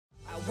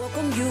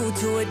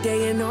to a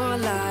day in our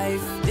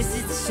life. This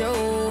is the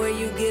show where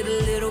you get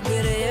a little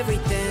bit of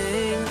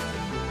everything.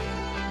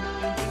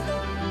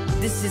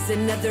 This is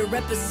another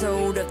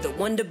episode of the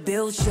Wonder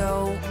Bill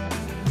Show.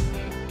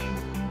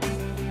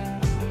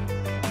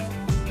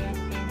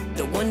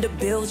 The Wonder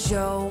Bill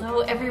Show. Hello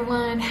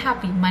everyone,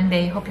 happy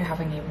Monday. Hope you're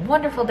having a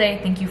wonderful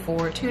day. Thank you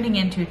for tuning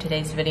into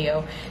today's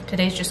video.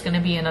 Today's just gonna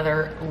be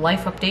another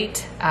life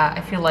update. I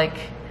feel like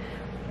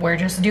we're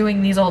just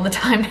doing these all the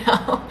time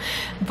now,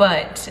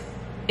 but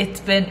it's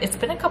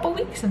been a couple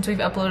weeks since we've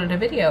uploaded a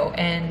video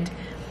and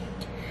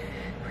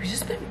we've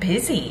just been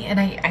busy. And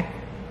I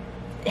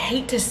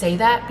hate to say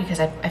that because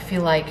I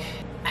feel like,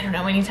 I don't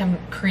know, anytime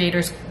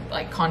creators,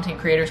 like content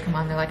creators come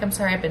on, they're like, I'm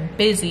sorry, I've been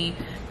busy.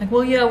 Like,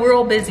 well, yeah, we're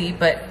all busy,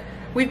 but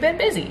we've been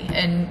busy,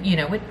 and you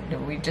know,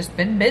 we've just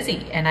been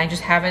busy, and I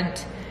just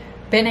haven't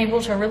been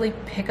able to really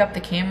pick up the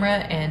camera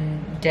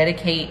and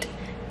dedicate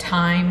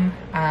time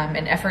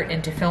and effort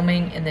into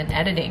filming and then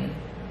editing.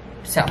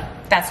 So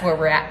that's where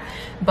we're at.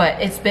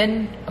 But it's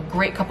been a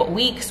great couple of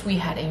weeks. We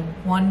had a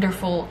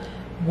wonderful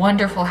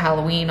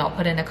Halloween. I'll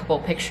put in a couple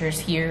pictures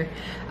here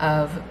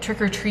of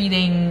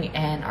trick-or-treating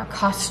and our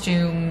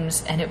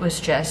costumes, and it was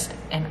just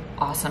an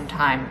awesome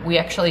time. We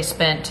actually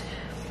spent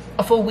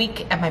a full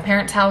week at my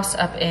parents' house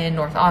up in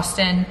North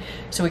Austin,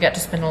 so we got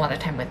to spend a lot of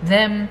time with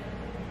them,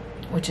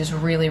 which is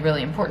really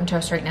important to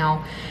us right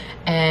now,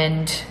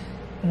 and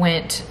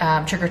went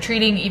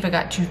trick-or-treating. Eva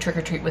got to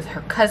trick-or-treat with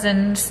her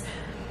cousins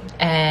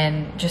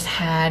and just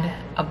had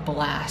a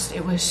blast.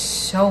 It was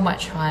so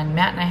much fun.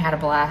 Matt and I had a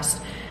blast.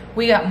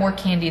 We got more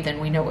candy than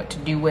we know what to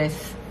do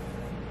with.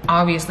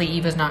 Obviously,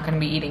 Eva's not going to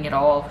be eating it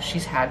all.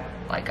 She's had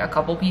like a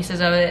couple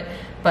pieces of it,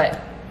 but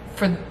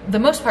for the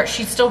most part,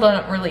 she still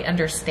doesn't really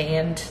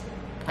understand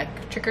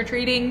like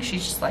trick-or-treating.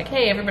 She's just like,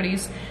 hey,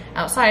 everybody's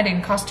outside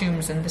in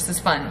costumes and this is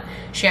fun.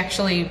 She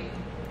actually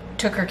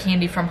took her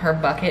candy from her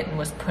bucket and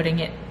was putting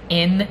it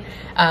in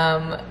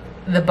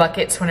the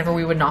buckets whenever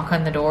we would knock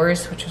on the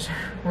doors, which was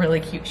really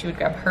cute. She would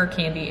grab her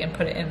candy and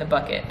put it in the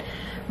bucket.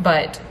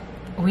 But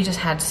we just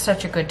had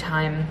such a good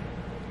time.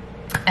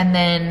 And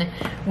then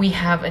we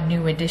have a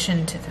new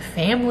addition to the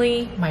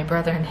family. My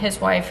brother and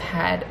his wife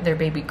had their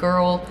baby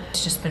girl.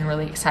 It's just been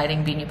really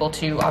exciting being able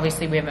to,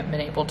 obviously we haven't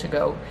been able to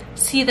go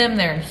see them.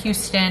 They're in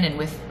Houston, and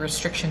with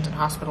restrictions in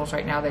hospitals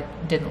right now, they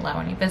didn't allow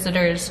any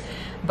visitors,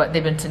 but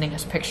they've been sending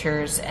us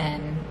pictures,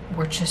 and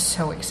we're just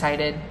so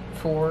excited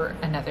for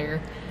another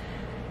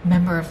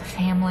member of the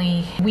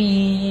family.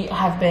 We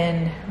have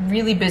been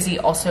really busy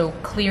also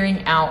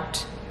clearing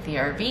out the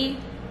RV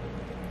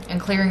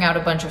and clearing out a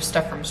bunch of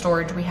stuff from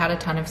storage. We had a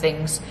ton of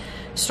things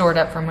stored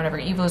up from whenever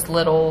Eva was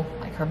little,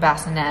 like her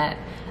bassinet,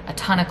 a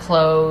ton of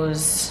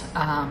clothes,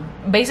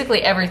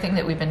 basically everything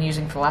that we've been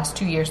using for the last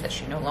 2 years that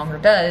she no longer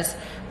does,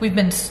 we've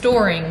been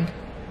storing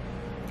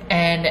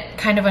and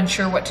kind of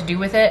unsure what to do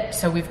with it.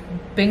 So we've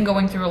been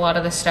going through a lot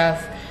of the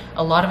stuff.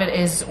 A lot of it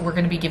is we're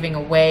gonna be giving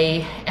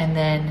away, and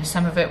then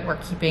some of it we're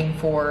keeping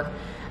for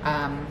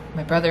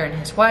my brother and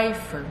his wife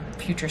for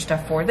future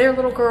stuff for their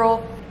little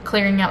girl.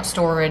 Clearing out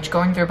storage,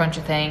 going through a bunch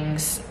of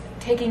things,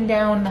 taking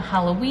down the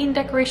Halloween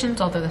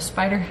decorations, although the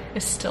spider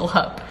is still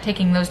up.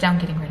 Taking those down,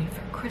 getting ready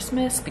for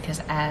Christmas,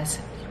 because as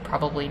you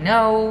probably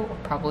know, or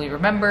probably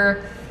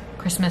remember,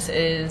 Christmas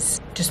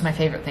is just my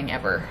favorite thing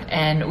ever.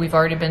 And we've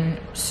already been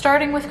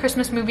starting with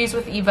Christmas movies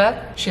with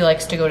Eva. She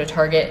likes to go to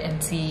Target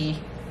and see,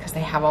 because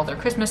they have all their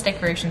Christmas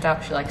decorations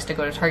out, she likes to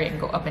go to Target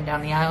and go up and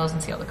down the aisles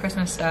and see all the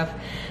Christmas stuff.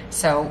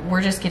 So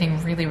we're just getting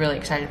really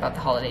excited about the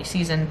holiday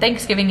season.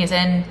 Thanksgiving is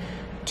in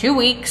 2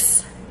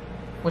 weeks,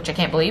 which I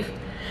can't believe.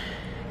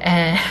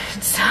 And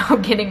so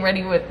getting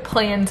ready with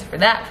plans for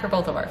that for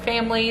both of our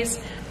families.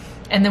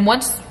 And then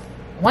once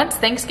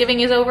Thanksgiving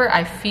is over,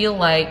 I feel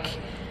like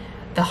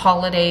the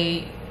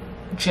holiday,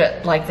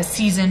 like the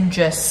season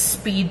just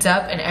speeds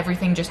up and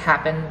everything just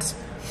happens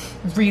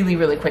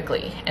really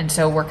quickly. And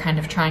so we're kind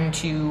of trying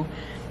to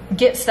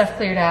get stuff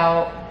cleared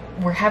out.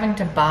 We're having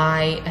to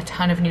buy a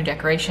ton of new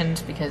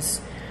decorations because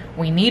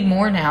we need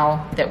more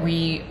now that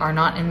we are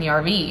not in the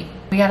RV.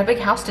 We got a big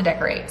house to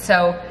decorate.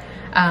 So,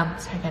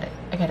 sorry,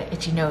 I got an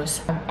itchy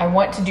nose. I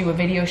want to do a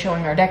video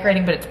showing our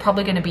decorating, but it's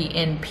probably gonna be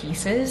in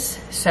pieces.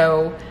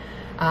 So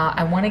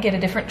I wanna get a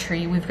different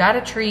tree. We've got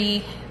a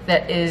tree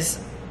that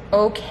is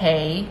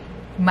okay.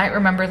 You might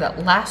remember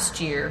that last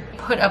year, we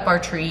put up our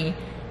tree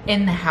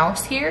in the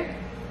house here.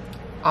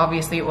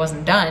 Obviously it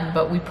wasn't done,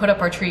 but we put up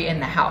our tree in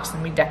the house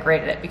and we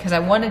decorated it because I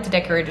wanted to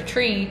decorate a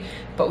tree,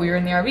 but we were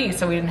in the RV,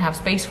 so we didn't have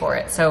space for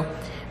it. So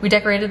we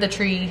decorated the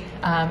tree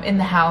in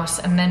the house,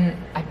 and then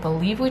I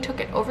believe we took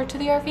it over to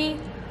the RV.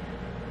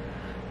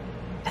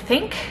 I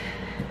think,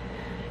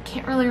 I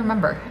can't really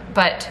remember,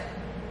 but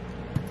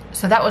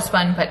so that was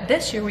fun. But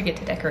this year we get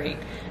to decorate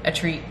a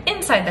tree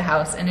inside the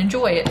house and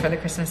enjoy it for the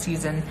Christmas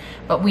season.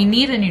 But we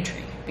need a new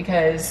tree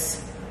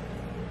because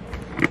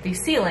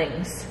these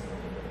ceilings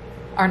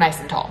are nice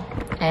and tall,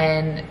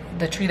 and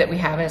the tree that we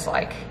have is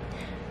like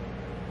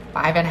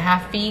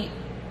 5.5 feet,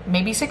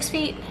 maybe 6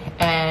 feet,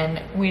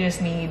 and we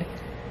just need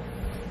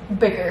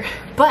bigger.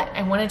 But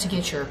I wanted to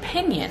get your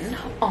opinion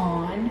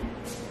on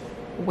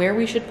where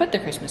we should put the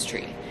Christmas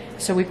tree.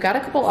 So we've got a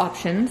couple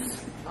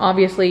options.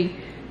 Obviously,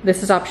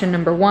 this is option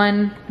number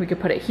one. We could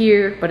put it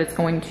here, but it's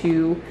going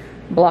to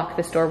block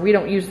this door. We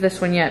don't use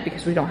this one yet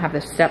because we don't have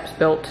the steps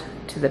built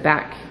to the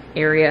back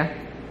area,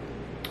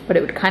 but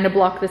it would kind of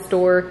block this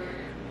door.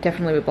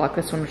 Definitely would block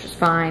this one, which is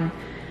fine.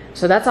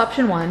 So that's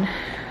option one.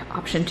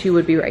 Option two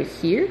would be right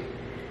here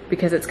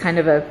because it's kind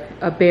of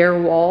a bare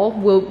wall.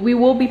 We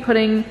will be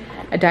putting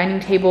a dining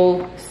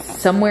table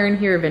somewhere in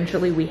here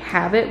eventually. We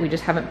have it, we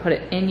just haven't put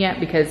it in yet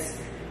because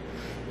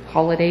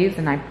holidays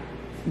and I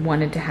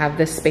wanted to have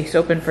this space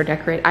open for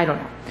decorate. I don't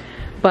know.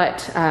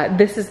 But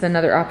this is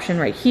another option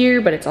right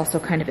here, but it's also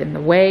kind of in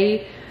the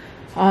way.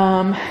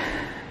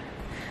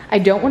 I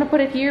don't want to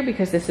put it here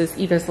because this is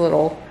Eva's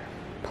little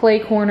play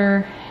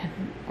corner.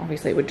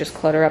 Obviously it would just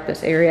clutter up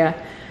this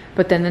area.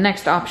 But then the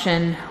next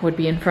option would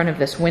be in front of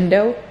this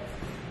window,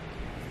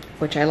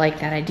 which I like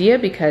that idea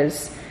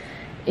because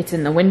it's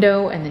in the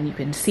window and then you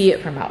can see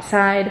it from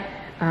outside.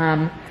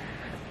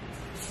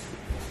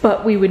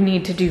 But we would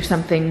need to do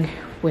something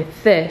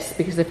with this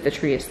because if the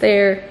tree is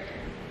there,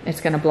 it's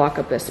gonna block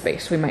up this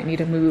space. We might need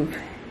to move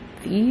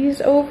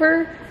these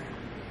over.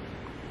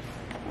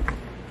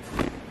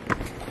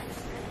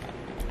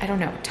 I don't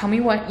know, tell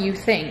me what you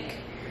think.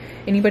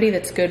 Anybody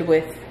that's good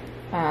with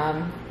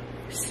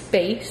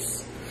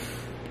space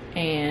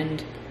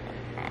and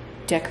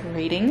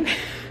decorating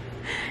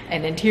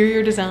and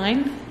interior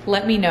design,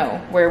 let me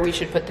know where we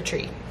should put the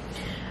tree.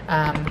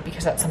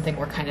 Because that's something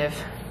we're kind of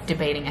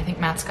debating. I think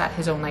Matt's got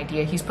his own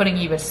idea. He's putting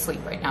Eva to sleep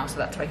right now, so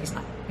that's why he's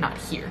not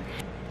here.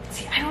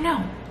 See, I don't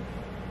know.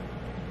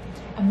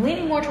 I'm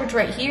leaning more towards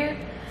right here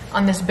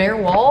on this bare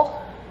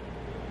wall.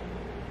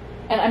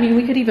 And I mean,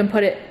 we could even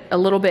put it a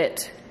little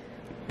bit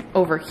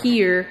over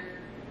here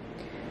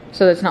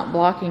so that it's not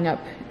blocking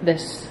up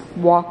this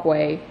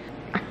walkway.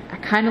 I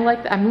kind of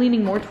like that. I'm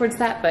leaning more towards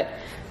that, but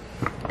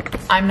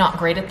I'm not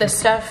great at this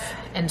stuff.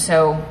 And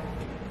so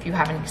if you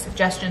have any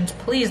suggestions,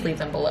 please leave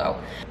them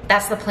below.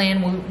 That's the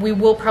plan. We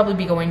will probably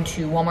be going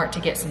to Walmart to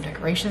get some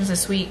decorations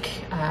this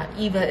week.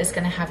 Eva is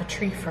gonna have a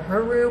tree for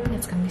her room.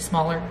 It's gonna be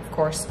smaller, of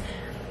course,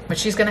 but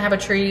she's gonna have a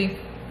tree.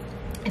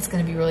 It's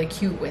gonna be really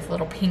cute with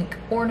little pink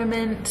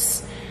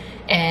ornaments.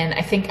 And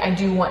I think I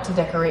do want to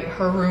decorate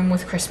her room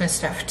with Christmas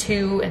stuff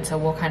too. And so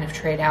we'll kind of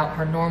trade out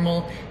her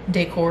normal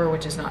decor,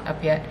 which is not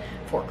up yet,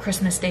 for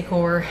Christmas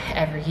decor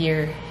every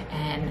year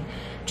and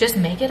just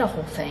make it a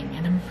whole thing.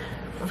 And I'm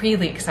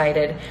really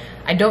excited.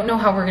 I don't know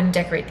how we're gonna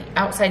decorate the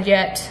outside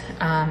yet.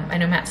 I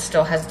know Matt's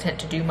still hesitant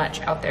to do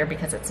much out there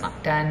because it's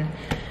not done,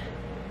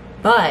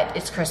 but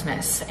it's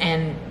Christmas.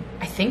 And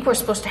I think we're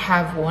supposed to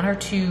have 1 or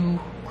 2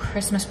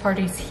 Christmas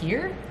parties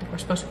here. We're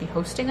supposed to be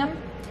hosting them,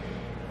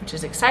 which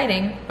is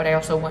exciting, but I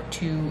also want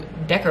to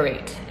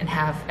decorate and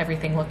have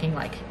everything looking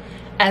like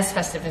as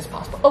festive as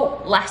possible.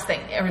 Oh, last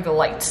thing, are the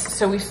lights.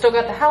 So we've still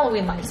got the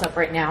Halloween lights up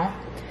right now.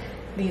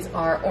 These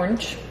are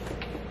orange,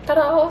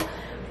 ta-da!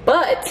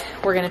 But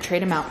we're gonna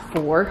trade them out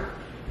for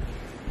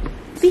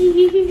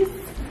these.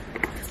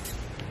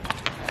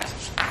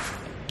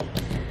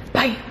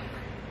 Bye.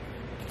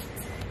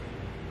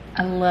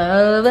 I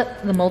love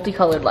the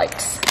multicolored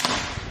lights.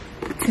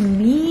 To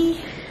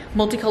me,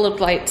 multicolored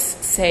lights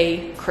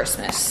say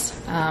Christmas.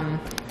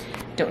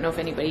 Don't know if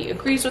anybody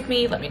agrees with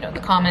me, let me know in the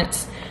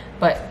comments,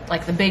 but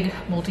like the big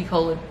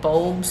multicolored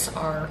bulbs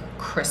are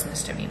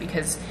Christmas to me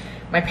because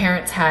my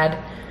parents had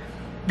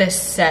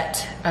this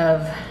set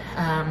of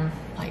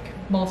like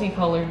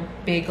multicolored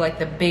big, like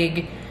the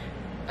big,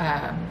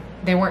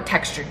 they weren't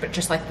textured, but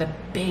just like the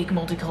big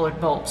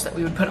multicolored bulbs that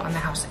we would put on the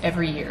house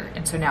every year.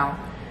 And so now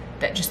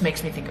that just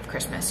makes me think of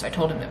Christmas. So I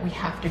told him that we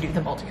have to do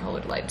the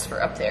multicolored lights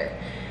for up there.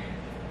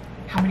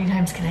 How many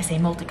times can I say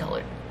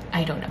multicolored?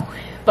 I don't know.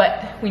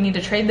 But we need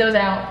to trade those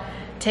out,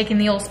 taking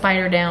the old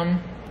spider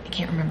down. I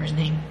can't remember his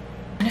name.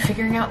 And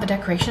figuring out the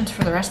decorations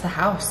for the rest of the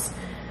house.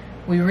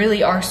 We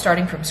really are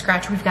starting from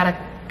scratch. We've got a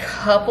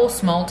couple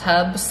small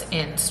tubs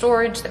in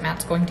storage that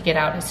Matt's going to get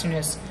out as soon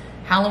as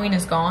Halloween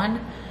is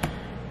gone.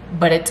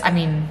 But it's, I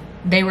mean,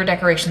 they were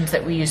decorations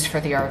that we used for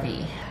the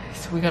RV.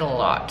 So we got a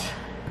lot.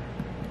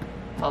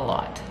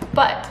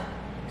 But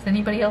is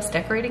anybody else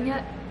decorating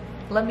yet?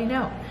 Let me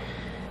know.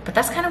 But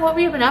that's kind of what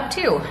we've been up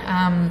to.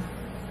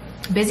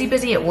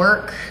 Busy at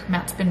work.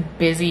 Matt's been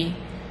busy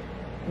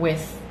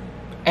with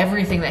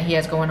everything that he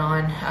has going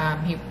on.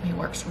 He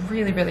works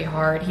really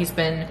hard. He's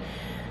been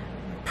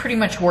pretty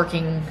much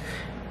working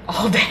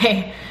all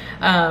day.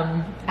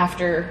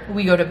 After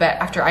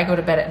I go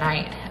to bed at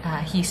night,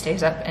 he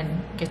stays up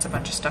and gets a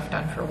bunch of stuff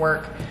done for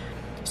work.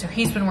 So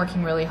he's been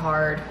working really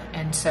hard,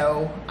 and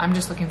so I'm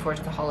just looking forward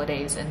to the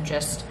holidays and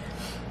just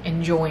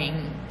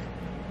enjoying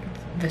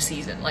the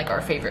season, like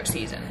our favorite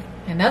season.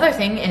 Another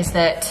thing is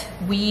that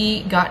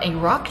we got a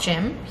rock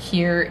gym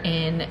here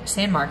in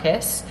San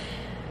Marcos.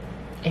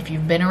 If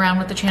you've been around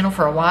with the channel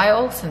for a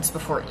while, since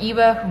before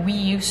Eva, we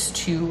used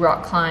to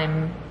rock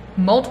climb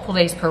multiple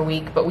days per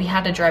week, but we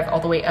had to drive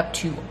all the way up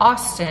to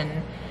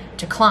Austin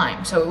to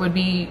climb. So it would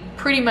be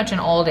pretty much an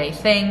all-day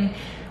thing.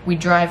 We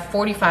drive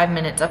 45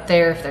 minutes up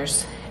there if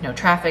there's no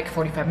traffic,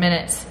 45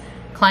 minutes,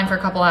 climb for a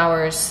couple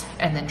hours,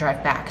 and then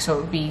drive back. So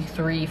it would be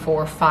 3,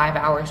 4, 5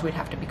 hours we'd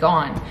have to be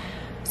gone.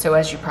 So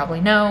as you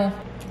probably know,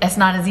 it's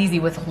not as easy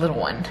with a little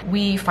one.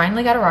 We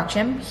finally got a rock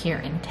gym here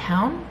in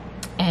town,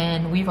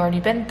 and we've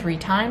already been 3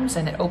 times,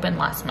 and it opened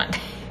last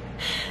Monday.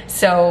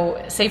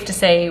 So safe to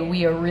say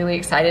we are really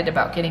excited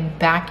about getting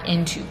back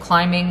into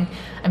climbing.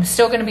 I'm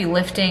still gonna be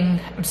lifting.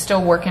 I'm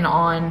still working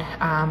on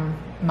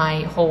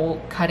my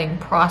whole cutting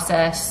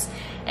process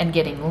and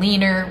getting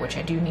leaner, which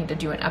I do need to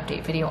do an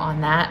update video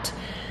on that.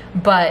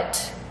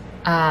 But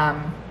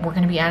we're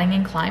gonna be adding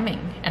in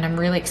climbing, and I'm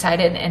really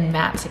excited, and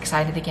Matt's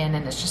excited again,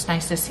 and it's just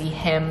nice to see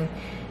him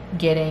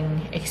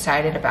getting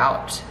excited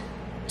about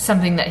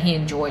something that he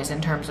enjoys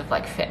in terms of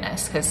like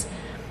fitness, because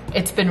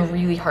it's been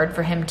really hard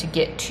for him to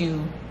get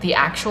to the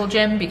actual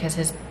gym because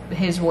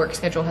his work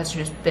schedule has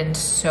just been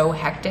so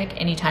hectic.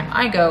 Anytime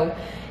I go,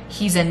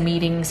 he's in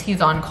meetings, he's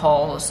on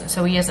calls,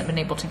 so he hasn't been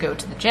able to go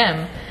to the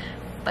gym.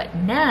 But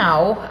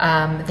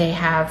now they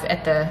have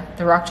at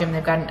the rock gym,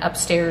 they've got an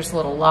upstairs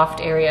little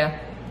loft area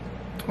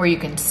where you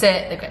can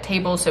sit. They've got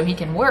tables, so he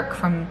can work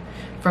from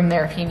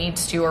there if he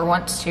needs to or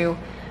wants to,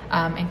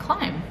 and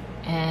climb.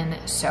 And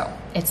so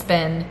it's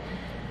been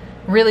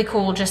really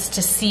cool just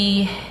to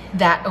see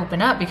that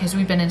open up, because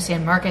we've been in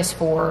San Marcos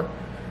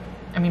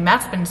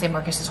Matt's been in San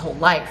Marcos his whole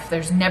life.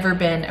 There's never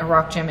been a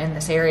rock gym in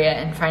this area,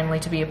 and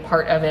finally to be a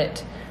part of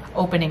it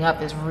opening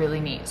up is really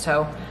neat.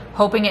 So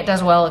hoping it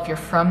does well. If you're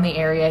from the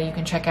area, you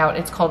can check out,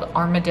 it's called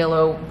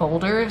Armadillo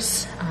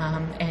Boulders,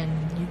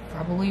 and you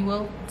probably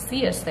will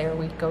see us there.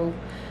 We go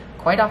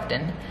quite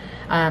often.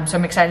 So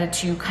I'm excited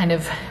to kind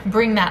of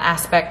bring that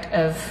aspect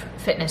of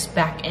fitness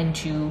back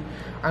into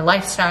our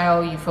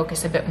lifestyle. You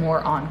focus a bit more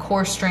on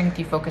core strength,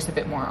 you focus a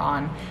bit more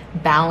on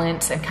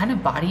balance and kind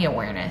of body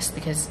awareness,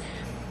 because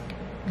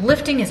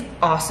lifting is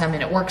awesome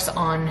and it works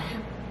on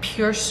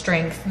pure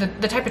strength,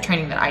 the type of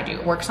training that I do.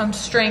 It works on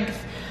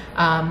strength,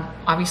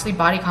 obviously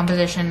body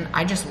composition.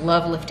 I just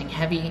love lifting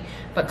heavy,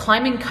 but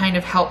climbing kind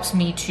of helps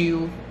me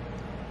to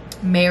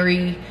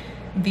marry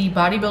the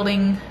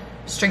bodybuilding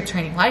strength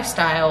training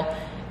lifestyle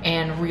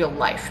and real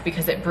life,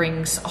 because it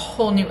brings a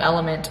whole new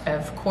element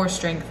of core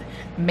strength,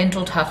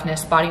 mental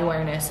toughness, body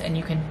awareness, and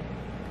you can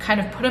kind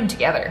of put them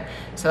together.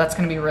 So that's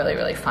going to be really,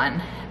 really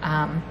fun.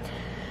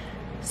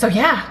 So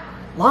yeah,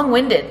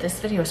 long-winded. This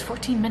video is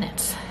 14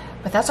 minutes,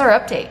 but that's our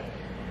update.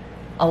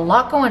 A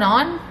lot going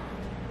on.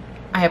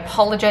 I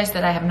apologize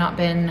that I have not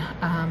been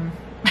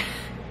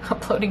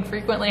uploading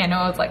frequently. I know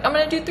I was like, I'm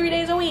going to do 3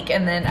 days a week,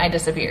 and then I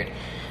disappeared.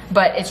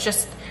 But it's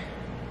just,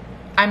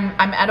 I'm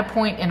at a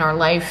point in our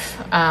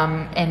life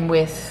and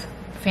with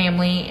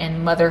family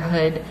and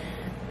motherhood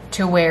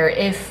to where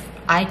if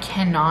I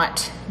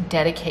cannot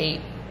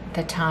dedicate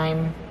the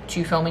time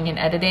to filming and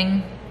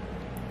editing,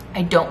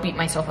 I don't beat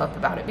myself up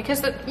about it,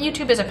 because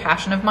YouTube is a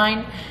passion of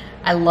mine.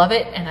 I love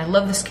it, and I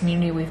love this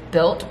community we've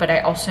built, but I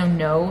also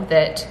know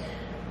that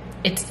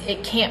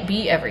it can't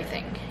be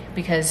everything,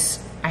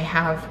 because I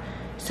have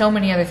so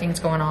many other things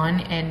going on,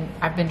 and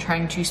I've been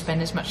trying to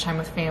spend as much time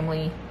with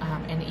family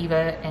and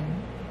Eva and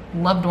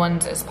loved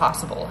ones as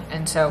possible.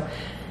 And so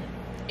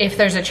if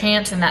there's a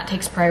chance and that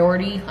takes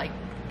priority, like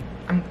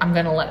I'm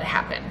gonna let it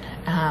happen.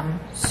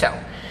 So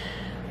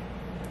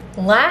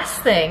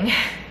last thing,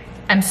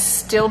 I'm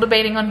still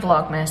debating on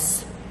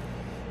Vlogmas.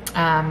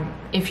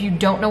 If you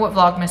don't know what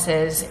Vlogmas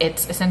is,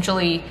 it's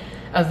essentially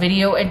a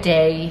video a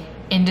day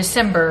in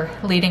December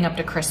leading up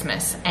to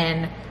Christmas.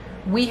 And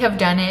we have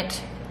done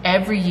it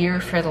every year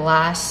for the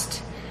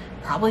last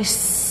probably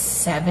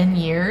 7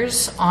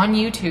 years on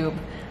YouTube.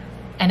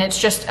 And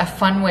it's just a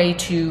fun way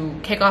to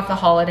kick off the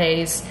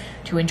holidays,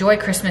 to enjoy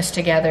Christmas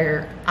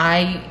together.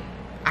 I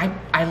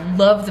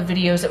love the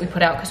videos that we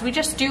put out, because we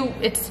just do,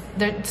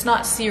 it's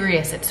not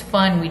serious, it's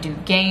fun. We do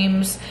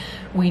games,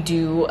 we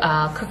do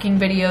cooking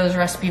videos,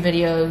 recipe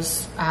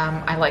videos.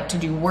 I like to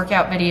do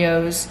workout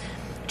videos,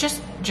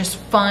 just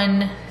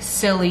fun,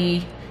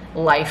 silly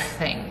life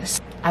things.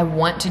 I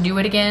want to do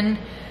it again,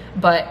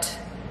 but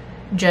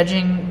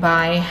judging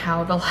by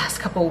how the last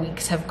couple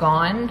weeks have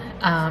gone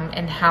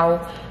and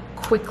how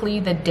quickly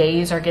the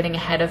days are getting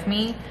ahead of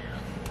me,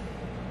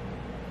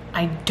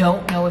 I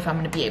don't know if I'm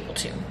gonna be able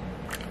to.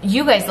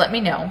 You guys let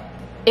me know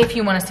if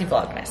you want to see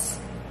Vlogmas.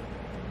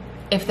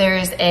 If there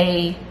is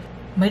a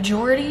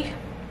majority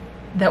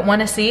that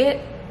want to see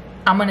it,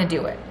 I'm gonna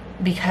do it,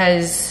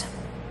 because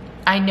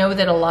I know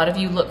that a lot of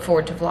you look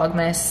forward to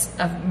Vlogmas,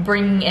 of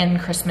bringing in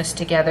Christmas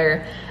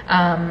together.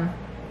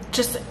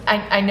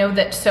 I know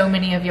that so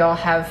many of y'all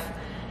have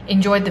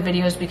enjoyed the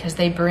videos because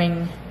they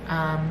bring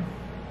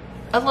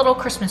a little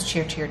Christmas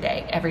cheer to your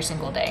day every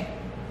single day.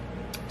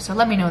 So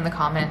let me know in the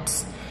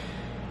comments,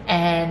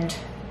 and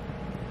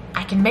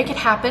I can make it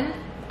happen.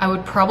 I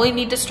would probably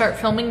need to start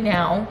filming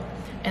now,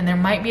 and there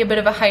might be a bit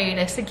of a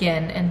hiatus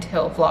again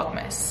until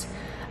Vlogmas.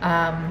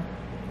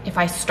 If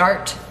I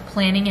start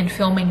planning and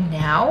filming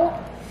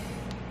now,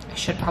 I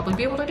should probably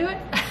be able to do it.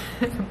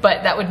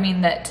 But that would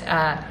mean that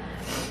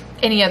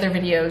any other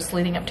videos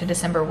leading up to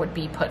December would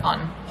be put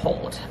on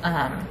hold.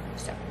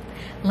 So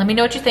let me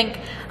know what you think.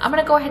 I'm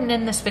gonna go ahead and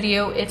end this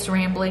video. It's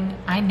rambling,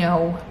 I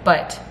know,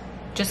 but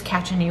just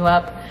catching you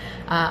up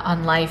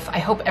on life. I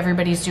hope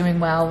everybody's doing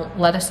well.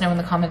 Let us know in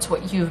the comments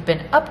what you've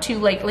been up to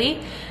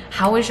lately.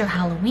 How was your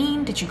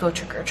Halloween? Did you go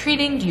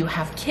trick-or-treating? Do you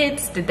have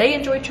kids? Did they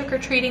enjoy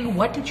trick-or-treating?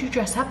 What did you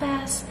dress up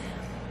as?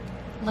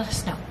 Let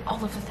us know,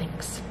 all of the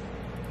things.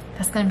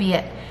 That's gonna be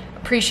it.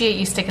 Appreciate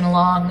you sticking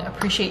along.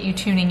 Appreciate you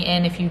tuning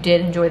in. If you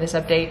did enjoy this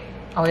update,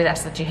 always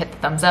ask that you hit the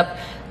thumbs up.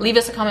 Leave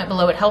us a comment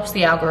below. It helps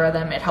the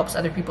algorithm. It helps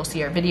other people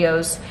see our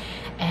videos.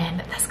 And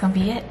that's gonna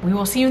be it. We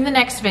will see you in the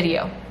next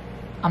video.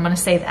 I'm gonna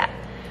say that.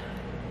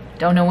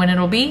 Don't know when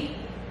it'll be,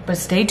 but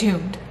stay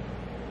tuned.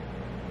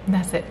 And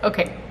that's it.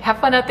 Okay, have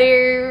fun out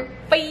there.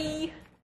 Bye.